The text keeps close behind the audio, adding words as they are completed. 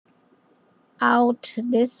out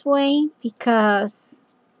this way because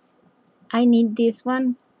I need this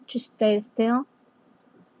one to stay still.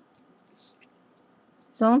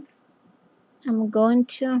 So I'm going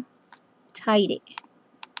to tidy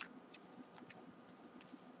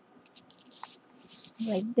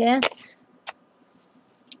like this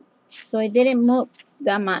so it didn't move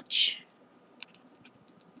that much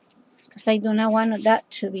because I do not want that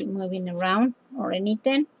to be moving around or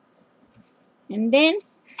anything. And then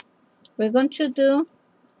we're going to do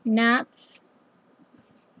knots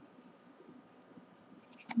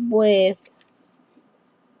with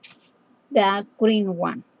the green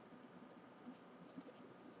one.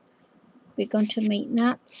 We're going to make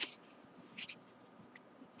knots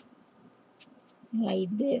like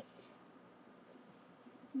this.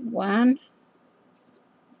 1,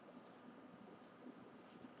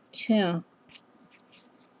 2,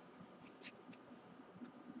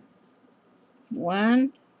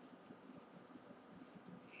 1,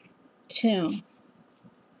 2.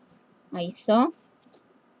 I saw.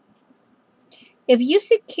 If you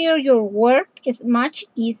secure your work, it's much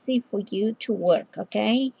easy for you to work,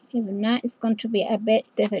 okay? If not, it's going to be a bit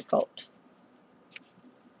difficult.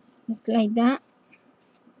 It's like that.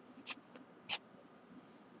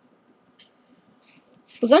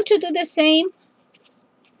 We're going to do the same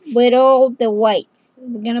with all the whites.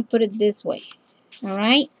 We're going to put it this way, all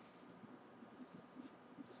right?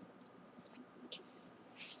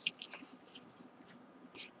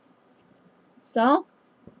 So,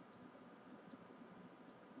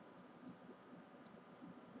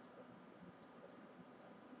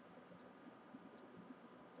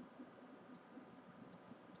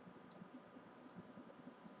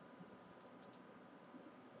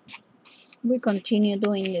 we continue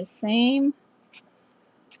doing the same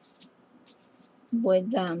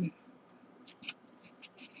with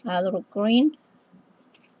other green,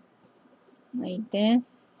 like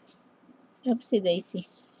this. Oopsie daisy,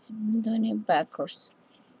 I'm doing it backwards.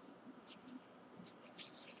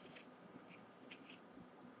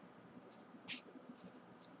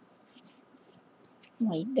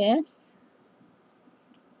 Like this.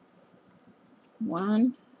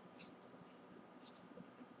 1,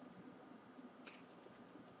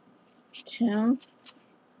 2,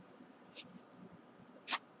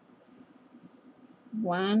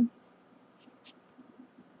 1,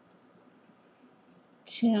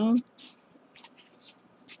 2,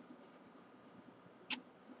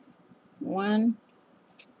 1,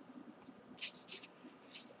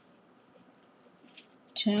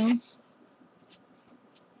 2,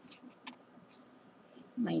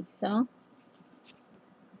 myself,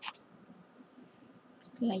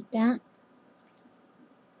 just like that.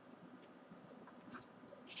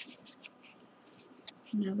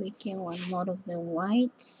 Now we get one more of the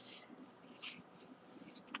whites,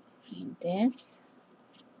 like this.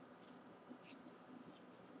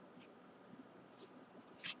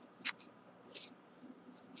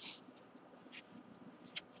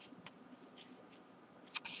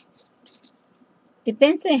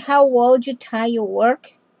 Depends on how well you tie your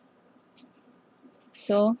work.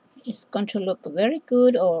 So it's going to look very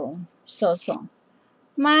good or so-so.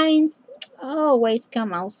 Mine's always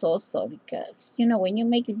come out so-so because, you know, when you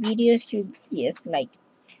make videos, you just like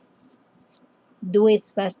do it as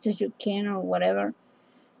fast as you can or whatever.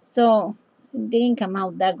 So it didn't come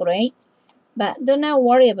out that great. But do not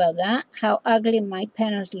worry about that. How ugly my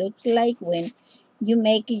patterns look like when you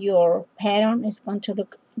make your pattern, it's going to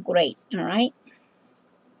look great, all right?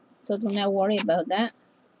 So do not worry about that.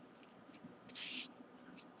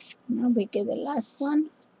 Now we get the last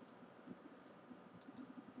one.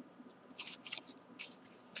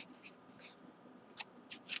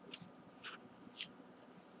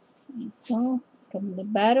 And so from the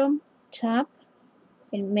bottom, top,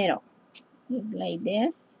 and middle. Just like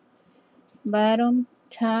this. Bottom,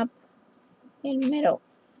 top, and middle.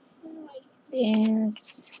 Like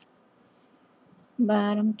this.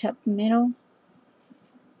 Bottom, top, middle.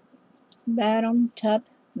 Bottom, top,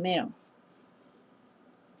 middle.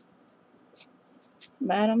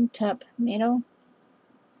 Bottom, top, middle.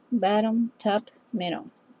 Bottom, top, middle.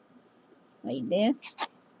 Like this.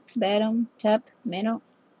 Bottom, top, middle.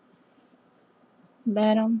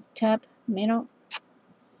 Bottom, top, middle.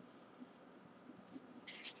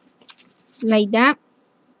 Like that.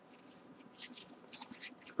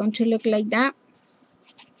 It's going to look like that.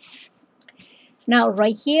 Now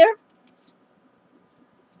right here,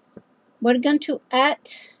 we're going to add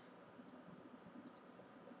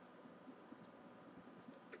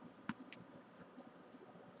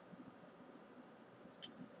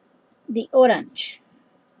the orange.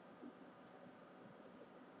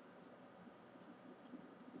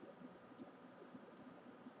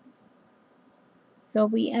 So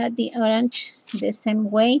we add the orange the same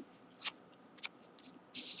way,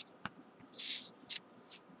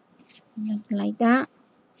 just like that,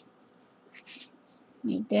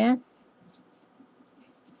 like this.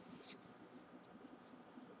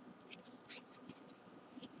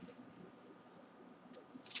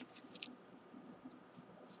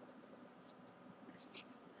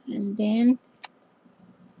 And then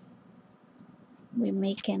we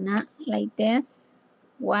make a knot like this,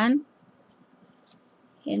 1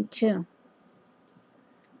 and 2.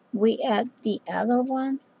 We add the other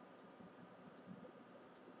one,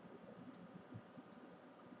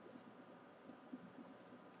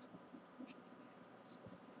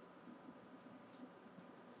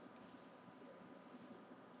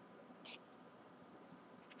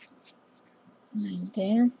 like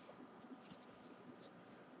this.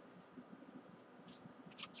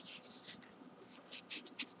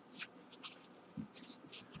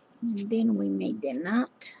 And then we make the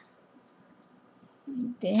knot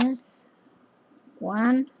like this,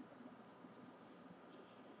 1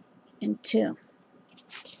 and 2.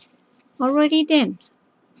 Already done.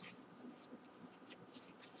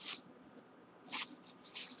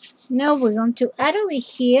 Now we're going to add over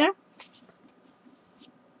here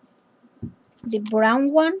the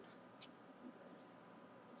brown one.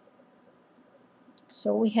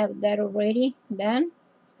 So we have that already done.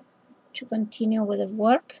 To continue with the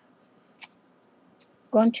work,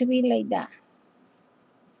 going to be like that.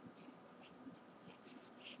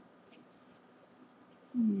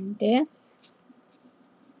 And this.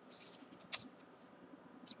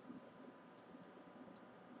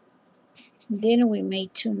 Then we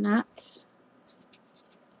make 2 knots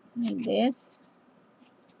like this,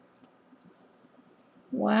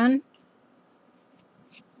 1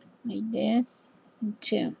 like this, and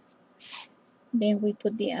 2. Then we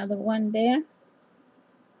put the other one there.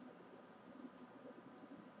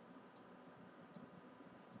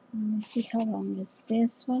 Let me see how long is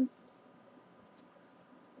this one.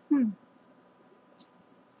 I'm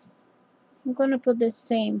gonna put the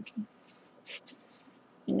same,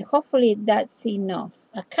 and hopefully that's enough.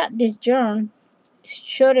 I cut this yarn as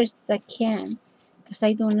short as I can because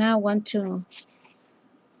I do not want to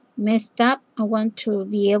mess up. I want to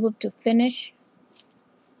be able to finish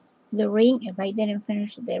the ring. If I didn't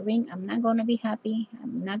finish the ring, I'm not gonna be happy.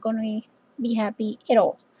 I'm not gonna be happy at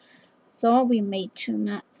all. So we made 2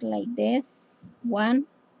 knots like this, 1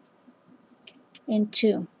 and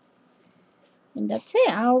 2. And that's it.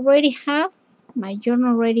 I already have my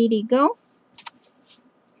journal ready to go.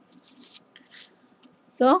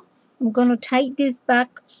 So I'm going to tie this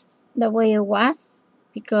back the way it was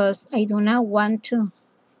because I do not want to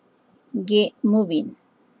get moving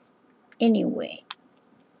anyway.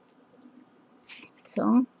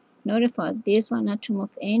 So notify this one not to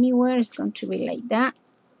move anywhere. It's going to be like that.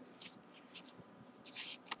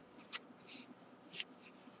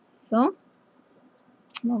 So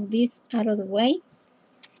move this out of the way.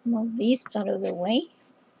 Move this out of the way.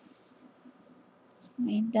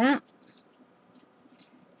 Like that.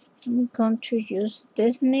 I'm going to use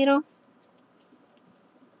this needle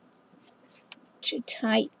to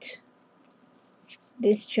tight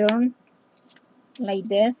this yarn like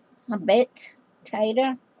this, a bit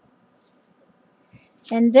tighter.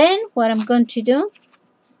 And then what I'm going to do,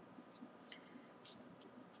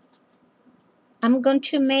 I'm going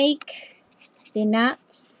to make the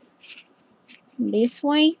knots this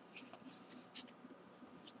way.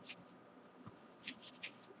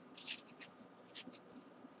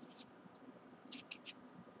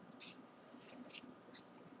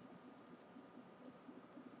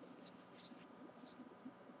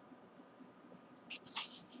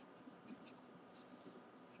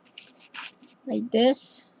 Like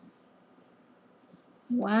this.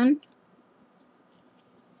 1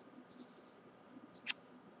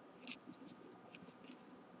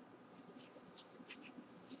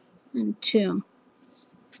 and 2.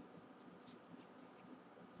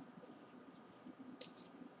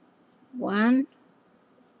 1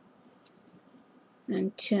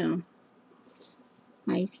 and 2.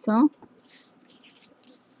 Like so.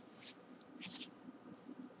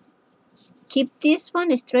 Keep this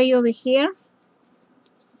one straight over here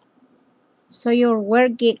so your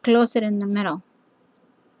work get closer in the middle.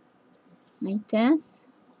 Like this.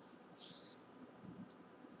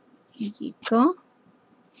 Here you go.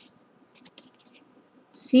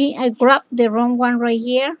 See, I grabbed the wrong one right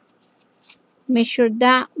here. Make sure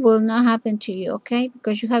that will not happen to you, okay?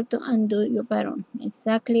 Because you have to undo your pattern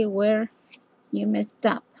exactly where you messed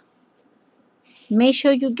up. Make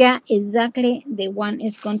sure you get exactly the one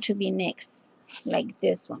is going to be next, like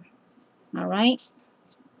this one. All right.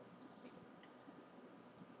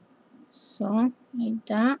 So like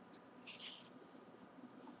that.